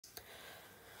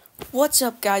What's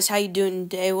up, guys? How you doing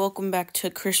today? Welcome back to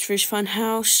Christopher's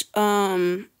Funhouse.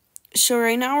 So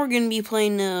right now we're gonna be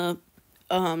playing a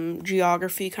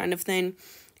geography kind of thing,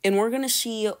 and we're gonna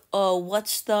see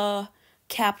what's the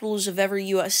capitals of every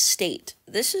U.S. state.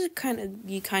 This is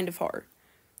kind of hard.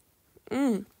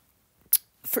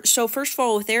 So first of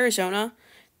all, with Arizona,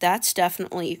 that's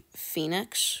definitely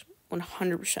Phoenix,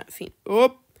 100% Phoenix.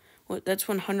 Oh, that's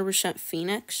 100%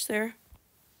 Phoenix there.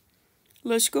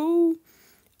 Let's go.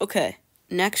 Okay,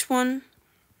 next one.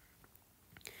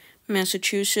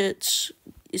 Massachusetts.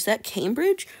 Is that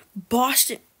Cambridge?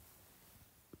 Boston.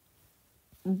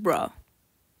 Bruh.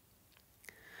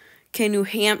 Okay, New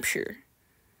Hampshire.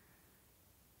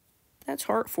 That's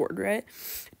Hartford, right?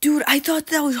 Dude, I thought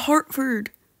that was Hartford.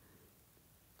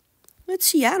 That's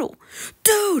Seattle.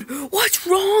 Dude, what's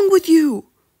wrong with you?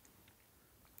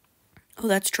 Oh,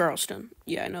 that's Charleston.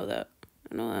 Yeah, I know that.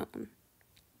 I know that one.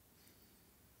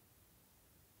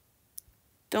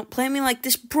 Don't play me like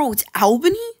this, bro. It's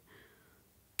Albany?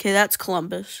 Okay, that's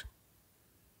Columbus.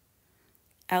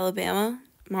 Alabama?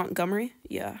 Montgomery?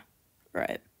 Yeah,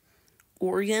 right.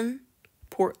 Oregon?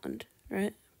 Portland,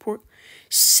 right?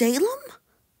 Salem?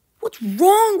 What's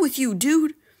wrong with you,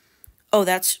 dude? Oh,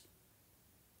 that's...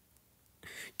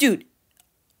 Dude,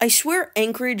 I swear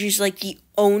Anchorage is, like, the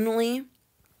only,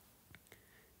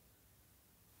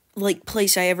 like,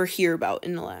 place I ever hear about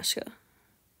in Alaska.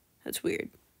 That's weird.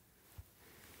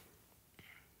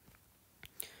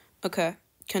 Okay,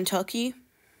 Kentucky.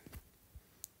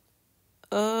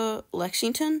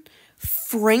 Lexington?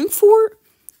 Frankfort?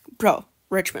 Bro,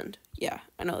 Richmond. Yeah,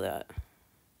 I know that.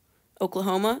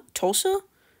 Oklahoma? Tulsa?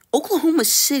 Oklahoma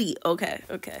City. Okay.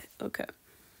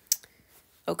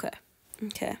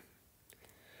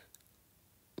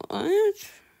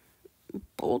 What?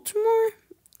 Baltimore?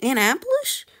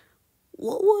 Annapolis?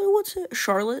 What's it?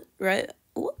 Charlotte, right?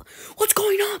 What's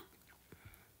going on?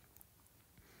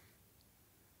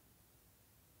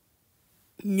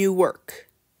 Newark.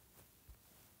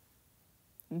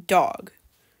 Dog.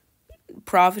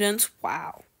 Providence?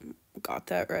 Wow. Got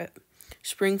that right.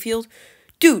 Springfield?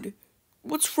 Dude,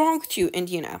 what's wrong with you,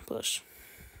 Indianapolis?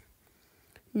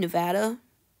 Nevada?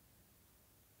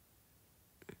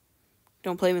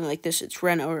 Don't play me like this, it's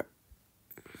Reno.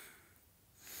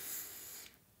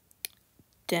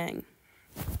 Dang.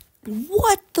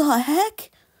 What the heck?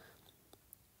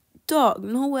 Dog,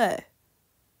 no way.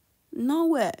 No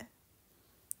way.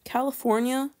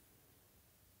 California?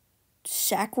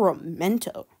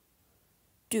 Sacramento?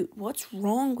 Dude, what's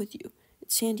wrong with you?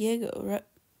 It's San Diego, right?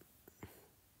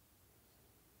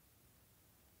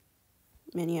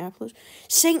 Minneapolis?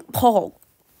 St. Paul.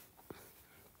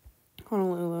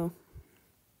 Honolulu.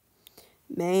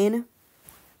 Maine.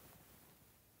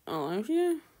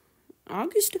 Olympia?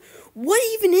 Augusta? What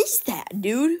even is that,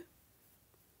 dude?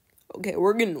 Okay,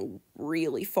 we're getting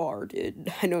really far,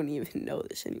 dude. I don't even know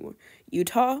this anymore.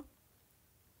 Utah?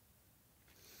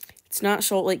 It's not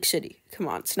Salt Lake City. Come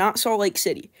on, it's not Salt Lake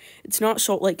City. It's not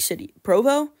Salt Lake City.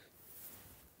 Provo?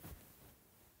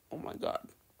 Oh my god.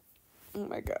 Oh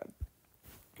my god.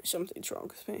 Something's wrong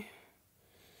with me.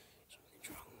 Something's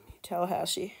wrong with me.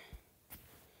 Tallahassee.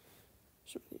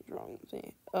 Something's wrong with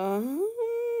me.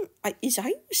 Is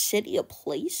Iowa City a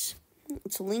place?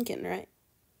 It's Lincoln, right?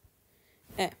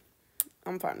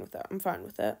 I'm fine with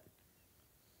that.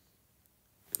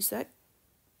 Is that...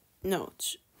 No,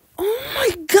 it's... Oh my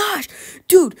gosh!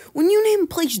 Dude, when you name a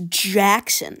place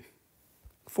Jackson...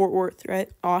 Fort Worth,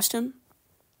 right? Austin?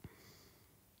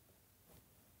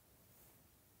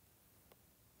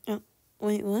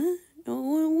 Wait, what?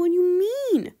 What do you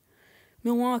mean?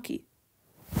 Milwaukee.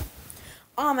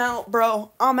 I'm out,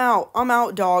 bro. I'm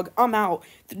out, dog. I'm out.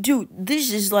 Dude,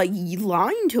 this is like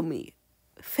lying to me.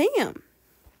 Fam.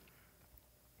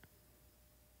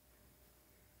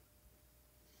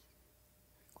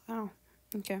 Wow.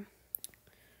 Okay.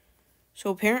 So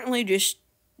apparently just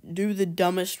do the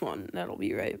dumbest one. That'll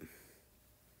be right.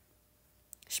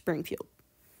 Springfield.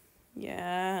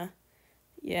 Yeah.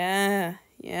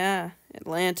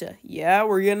 Atlanta. Yeah,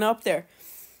 we're getting up there.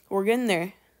 We're getting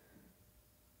there.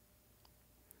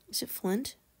 Is it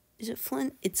Flint?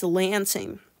 It's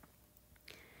Lansing.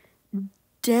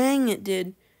 Dang it,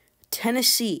 dude.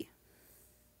 Tennessee.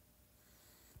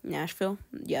 Nashville.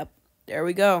 Yep. There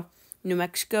we go. New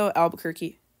Mexico.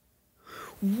 Albuquerque.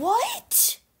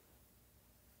 What?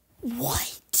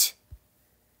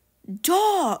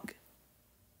 Dog.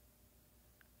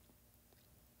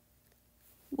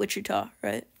 Wichita,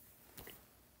 right?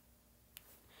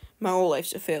 My whole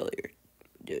life's a failure,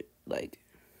 dude. Like,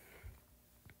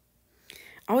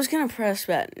 I was gonna press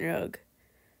Baton Rouge.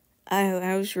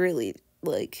 I was really,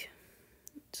 like,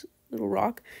 it's a little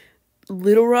rock.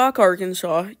 Little Rock,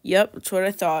 Arkansas. Yep, that's what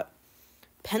I thought.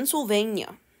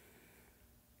 Pennsylvania.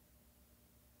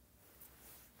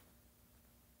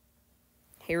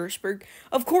 Harrisburg.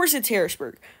 Of course it's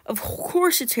Harrisburg. Of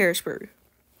course it's Harrisburg.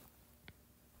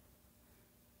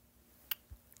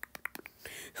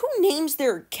 Who names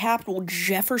their capital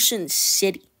Jefferson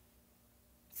City?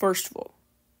 First of all.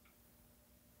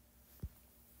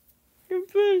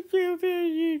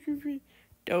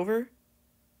 Dover.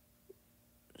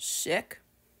 Sick.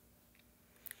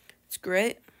 It's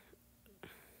great.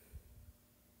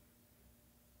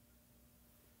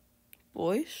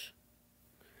 Boys.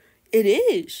 It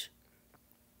is.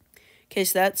 Okay,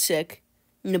 so that's sick.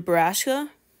 Nebraska.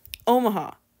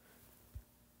 Omaha.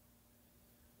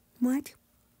 What?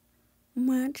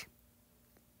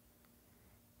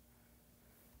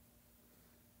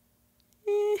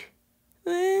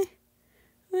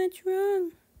 What's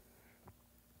wrong?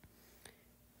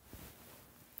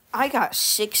 I got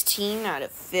 16 out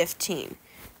of 15.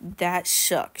 That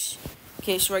sucks.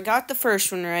 Okay, so I got the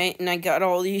first one right, and I got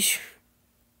all these...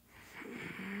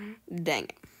 Dang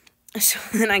it. So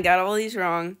then I got all these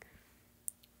wrong.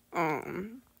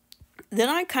 Then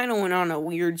I kind of went on a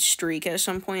weird streak at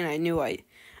some point. I knew I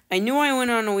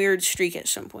went on a weird streak at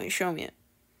some point. Show me it.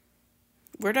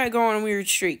 Where did I go on a weird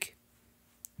streak?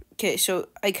 Okay, so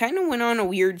I kind of went on a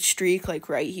weird streak, like,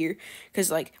 right here.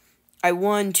 Because, like, I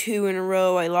won 2 in a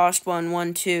row. I lost 1,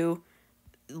 won 2.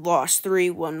 Lost 3,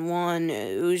 won 1.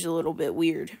 It was a little bit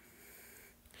weird.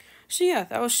 So, yeah,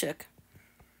 that was sick.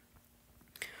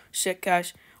 Sick,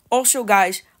 guys. Also,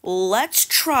 guys, let's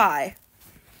try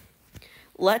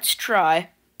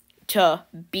to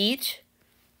beat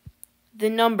the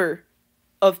number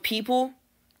of people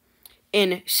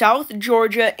in South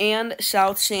Georgia and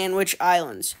South Sandwich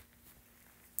Islands.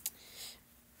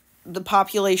 The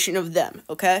population of them,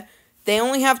 okay? They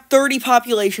only have 30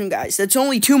 population, guys. That's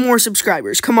only 2 more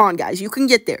subscribers. Come on, guys. You can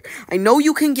get there. I know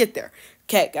you can get there.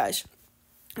 Okay, guys.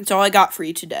 That's all I got for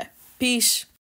you today. Peace.